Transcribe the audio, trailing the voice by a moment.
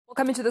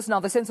Coming to this now,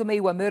 the Senzo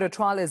Meyiwa murder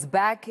trial is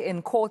back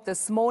in court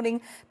this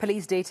morning.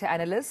 Police data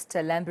analyst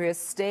Lambrius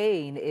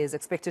Steyn is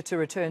expected to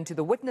return to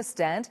the witness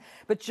stand.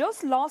 But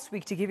just last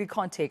week, to give you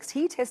context,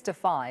 he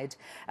testified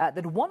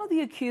that one of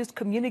the accused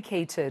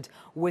communicated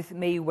with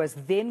Meyiwa's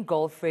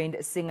then-girlfriend,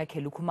 Singa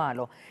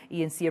Kelukumalo.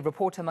 eNCA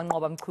reporter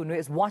Manqoba Mchunu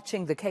is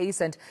watching the case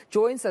and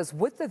joins us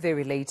with the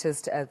very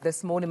latest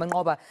this morning.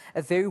 Manqoba,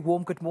 a very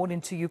warm good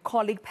morning to you,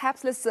 colleague.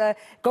 Perhaps let's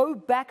go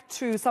back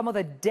to some of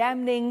the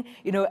damning,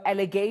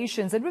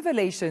 allegations and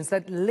revelations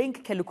that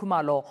link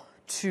Kelukumalo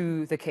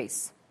to the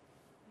case.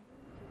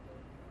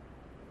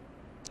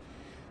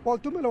 Well,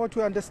 Dumelo, what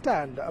we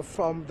understand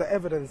from the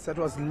evidence that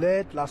was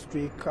led last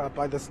week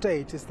by the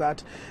state is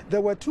that there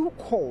were two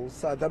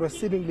calls that were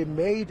seemingly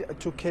made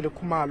to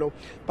Kelukumalo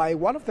by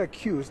one of the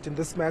accused in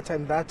this matter,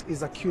 and that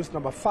is accused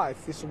number 5,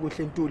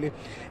 Ntuli.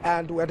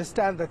 And we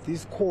understand that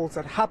these calls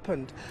had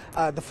happened,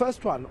 the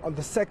first one on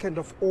the 2nd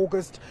of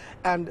August,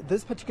 and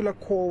this particular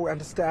call, we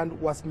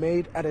understand, was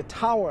made at a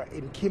tower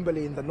in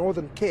Kimberley in the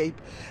Northern Cape,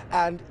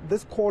 and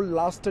this call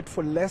lasted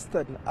for less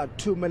than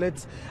 2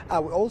 minutes.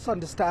 We also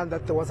understand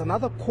that there was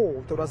another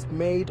call that was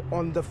made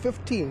on the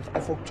 15th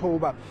of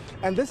October,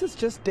 and this is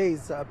just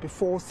days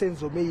before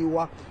Senzo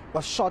Meyiwa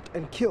was shot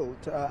and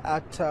killed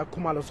at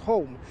Kumalo's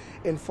home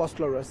in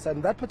Vosloorus.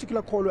 And that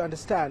particular call, we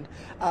understand,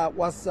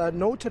 was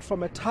noted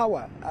from a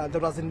tower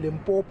that was in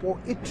Limpopo.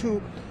 It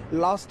too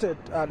lasted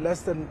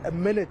less than a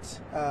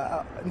minute,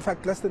 in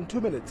fact less than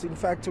 2 minutes. In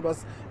fact, it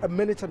was a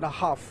minute and a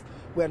half,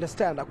 we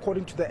understand,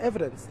 according to the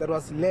evidence that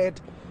was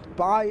led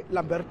by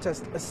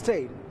Lambrius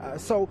Steyn.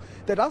 So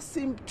there does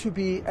seem to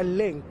be a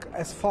link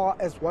as far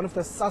as one of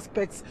the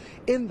suspects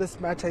in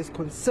this matter is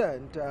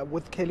concerned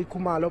with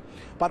Kelukumalo,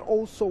 but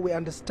also we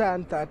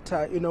understand that,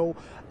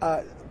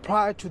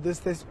 prior to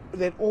this,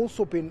 there'd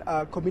also been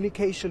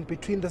communication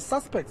between the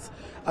suspects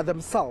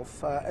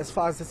themselves as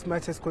far as this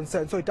matter is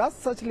concerned. So it does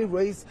certainly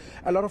raise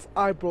a lot of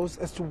eyebrows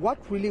as to what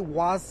really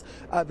was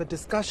the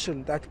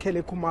discussion that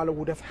Kelukumalo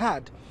would have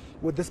had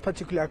with this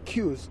particular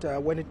accused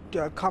when it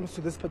comes to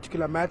this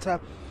particular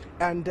matter.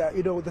 And,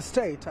 the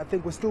state, I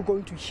think we're still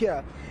going to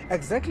hear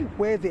exactly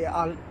where they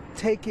are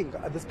taking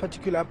this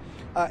particular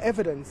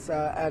evidence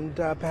and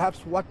perhaps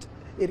what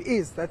it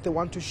is that they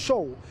want to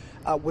show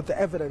with the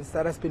evidence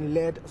that has been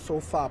led so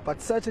far. But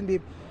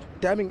certainly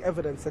damning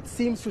evidence that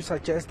seems to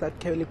suggest that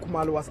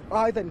Kelukumalo was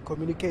either in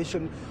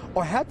communication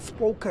or had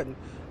spoken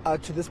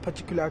to this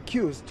particular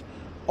accused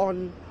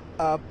on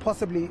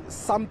possibly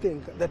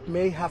something that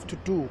may have to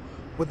do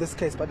with this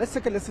case. But let's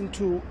take a listen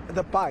to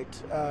the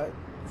bite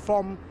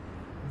from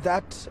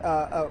that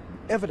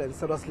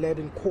evidence that was led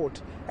in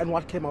court and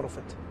what came out of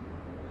it.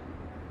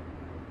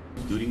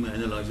 During my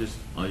analysis,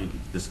 I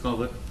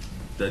discovered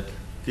that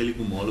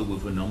Kelukumalo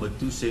with a number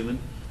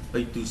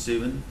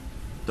 27827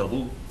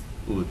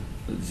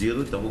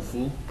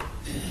 044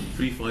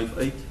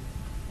 358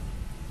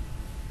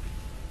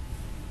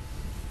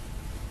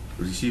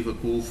 received a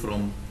call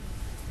from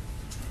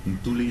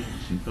Ntuli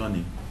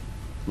Nkani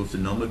with the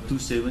number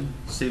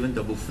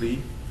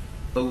 27733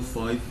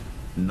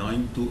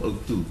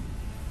 059202.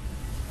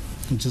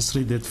 Just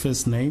read that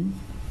first name.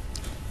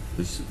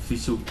 It's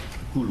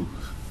Fisokulu.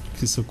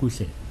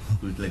 Fisokule.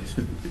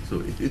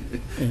 Sorry.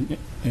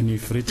 And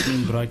if written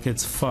in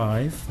brackets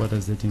 5, what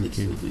does that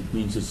indicate? It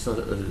means a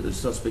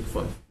suspect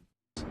 5.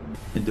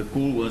 And the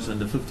call was on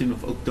the 15th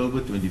of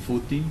October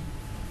 2014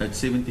 at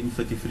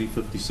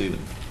 17:33:57.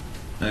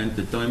 And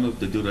the time of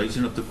the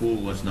duration of the call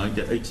was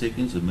 98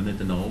 seconds, a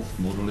minute and a half,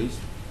 more or less.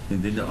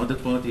 And then the other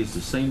party is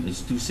the same,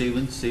 is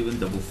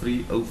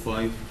 27733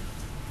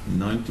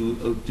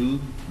 059202,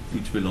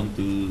 which belonged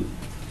to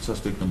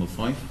suspect number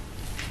 5.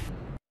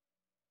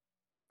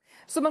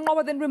 So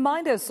Manqoba, then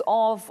remind us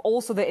of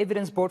also the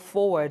evidence brought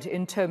forward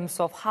in terms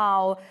of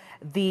how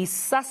the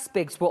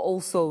suspects were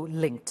also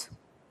linked.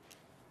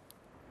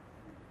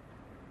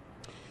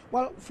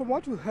 Well, from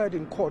what we heard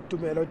in court,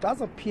 Dumelo, it does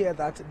appear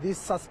that these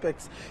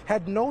suspects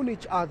had known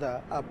each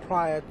other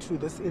prior to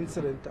this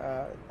incident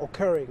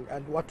occurring.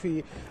 And what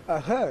we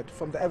heard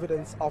from the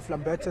evidence of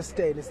Lambrius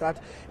Steyn is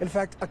that, in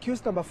fact,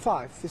 accused number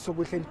 5,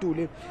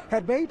 Ntuli,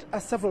 had made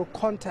several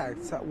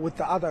contacts with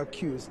the other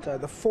accused,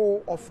 the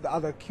 4 of the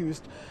other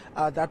accused,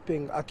 that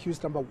being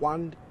accused number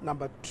 1,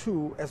 number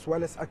 2, as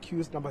well as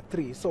accused number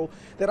 3. So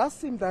there does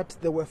seem that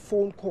there were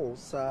phone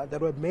calls that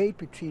were made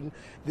between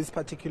these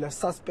particular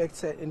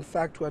suspects. In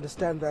fact, we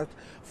understand that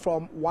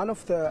from one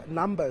of the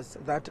numbers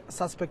that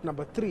suspect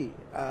number 3,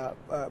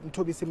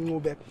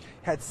 Mngube,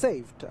 had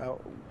saved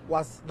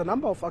was the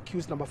number of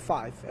accused number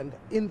 5, and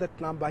in that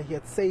number he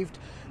had saved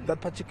that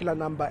particular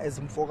number as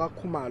Mfoga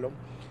Kumalo,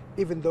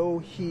 even though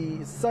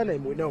his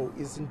surname we know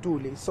is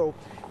Ntuli. So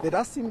there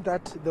does seem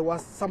that there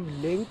was some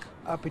link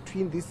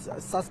between these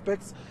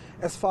suspects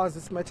as far as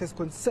this matter is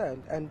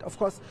concerned. And of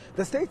course,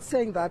 the state's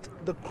saying that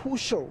the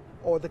crucial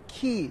or the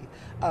key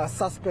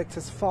suspects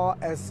as far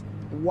as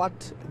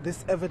what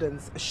this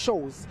evidence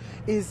shows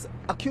is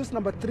accused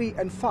number 3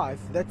 and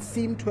 5 that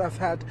seem to have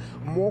had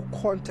more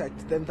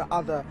contact than the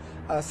other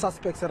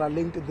suspects that are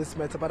linked in this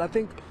matter. But I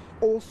think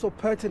also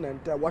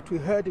pertinent, what we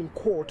heard in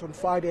court on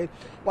Friday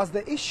was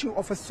the issue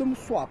of a SIM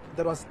swap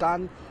that was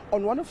done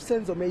on one of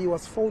Senzo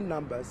Meyiwa's phone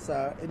numbers.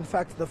 In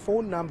fact, the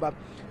phone number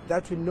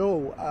that we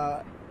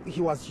know he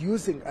was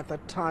using at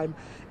that time,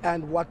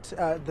 and what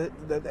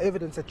the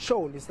evidence had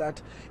shown is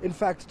that, in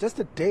fact, just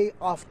a day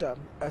after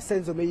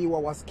Senzo Meyiwa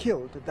was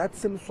killed, that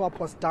SIM swap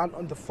was done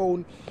on the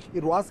phone.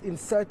 It was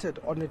inserted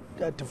on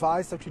a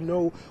device that we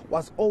know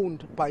was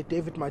owned by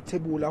David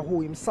Matebula,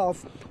 who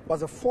himself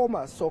was a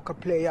former soccer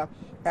player,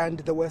 and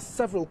there were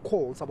several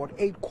calls, about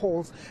 8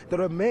 calls that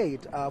were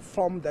made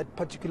from that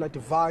particular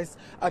device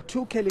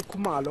to Kelly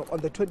Khumalo on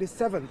the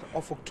 27th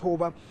of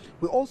October.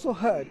 We also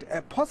heard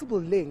a possible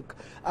link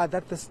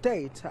that the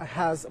state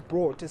has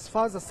brought as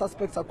far as the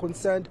suspects are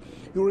concerned.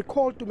 You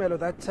recall, Tumelo,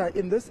 that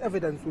in this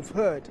evidence we've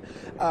heard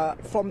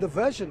from the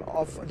version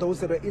of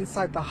those that were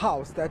inside the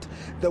house that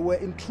there were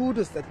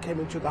intruders that came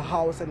into the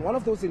house, and one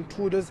of those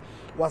intruders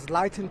was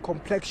light in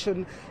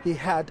complexion, he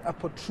had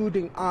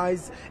protruding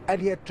eyes,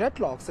 and he had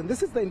dreadlocks. And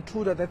this is the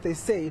intruder that they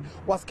say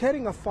was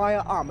carrying a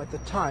firearm at the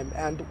time.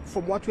 And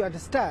from what we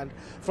understand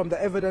from the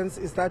evidence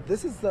is that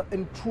this is the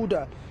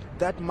intruder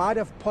that might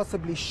have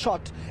possibly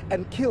shot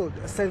and killed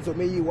Senzo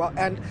Meyiwa.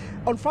 And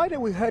on Friday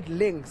we heard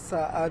links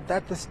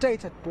that the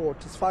state had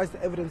brought as far as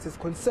the evidence is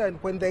concerned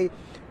when they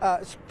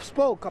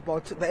spoke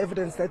about the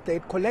evidence that they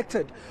had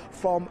collected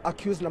from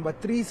accused number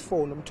 3's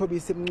phone,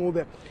 Mthobisi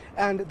Mncube.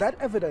 And that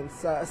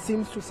evidence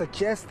seems to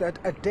suggest that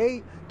a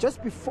day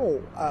just before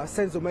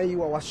Senzo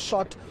Meyiwa was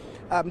shot,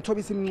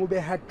 Mthobisi Mncube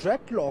had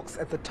dreadlocks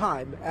at the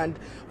time, and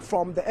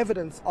from the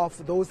evidence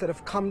of those that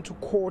have come to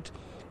court,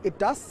 it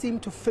does seem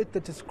to fit the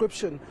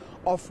description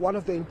of one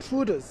of the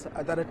intruders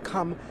that had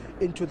come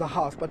into the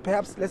house. But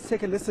perhaps let's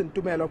take a listen,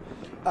 Tumelo,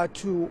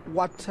 to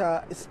what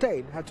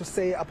Steyn had to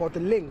say about the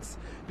links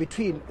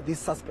between these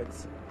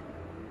suspects.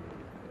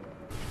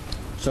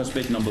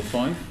 Suspect number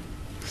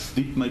 5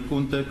 did make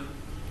contact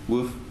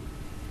with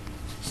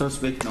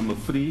suspect number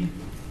 3.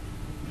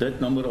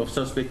 That number of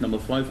suspect number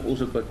 5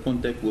 also got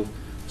contact with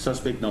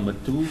suspect number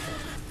 2.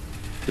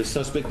 The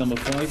suspect number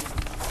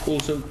 5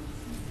 also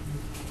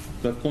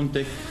got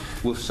contact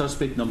with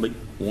suspect number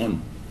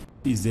 1.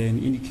 Is there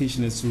an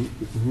indication as to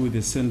who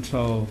the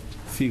central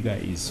figure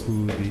is,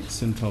 who the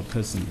central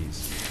person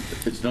is?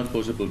 It's not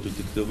possible to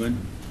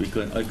determine.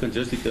 I can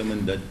just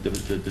determine that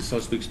the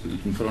suspects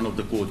in front of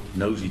the court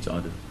knows each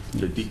other.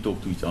 They did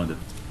talk to each other.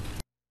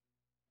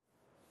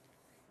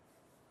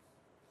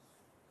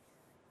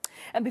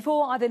 And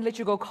before I then let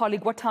you go,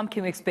 colleague, what time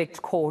can we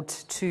expect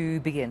court to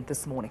begin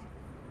this morning?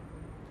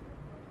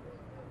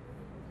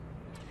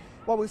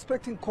 Well, we're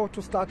expecting court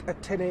to start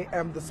at 10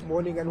 a.m. this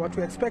morning, and what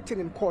we're expecting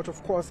in court,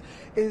 of course,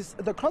 is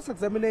the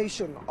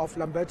cross-examination of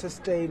Lamberto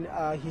Steyn.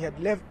 He had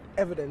left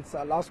evidence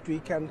last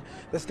week, and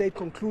the state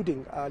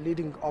concluding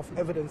leading of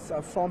evidence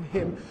from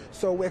him.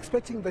 So we're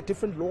expecting the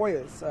different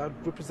lawyers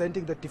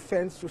representing the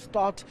defense to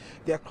start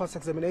their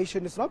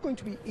cross-examination. It's not going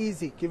to be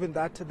easy, given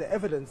that the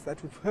evidence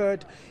that we've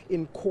heard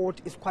in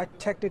court is quite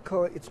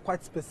technical, it's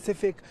quite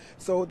specific,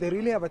 so they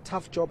really have a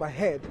tough job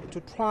ahead to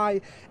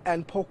try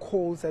and poke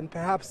holes and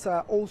perhaps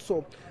also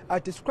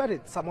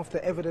discredit some of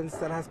the evidence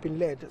that has been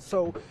led.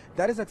 So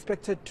that is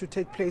expected to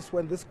take place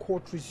when this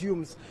court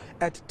resumes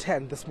at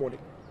 10 this morning.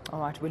 All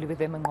right, we'll leave it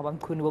there. Manqoba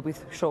Mchunu will be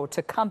sure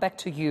to come back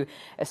to you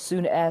as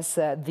soon as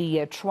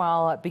the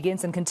trial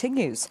begins and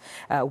continues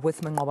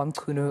with Manqoba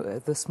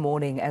Mchunu this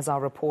morning as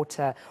our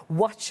reporter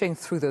watching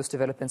through those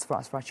developments for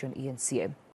us right here on eNCA.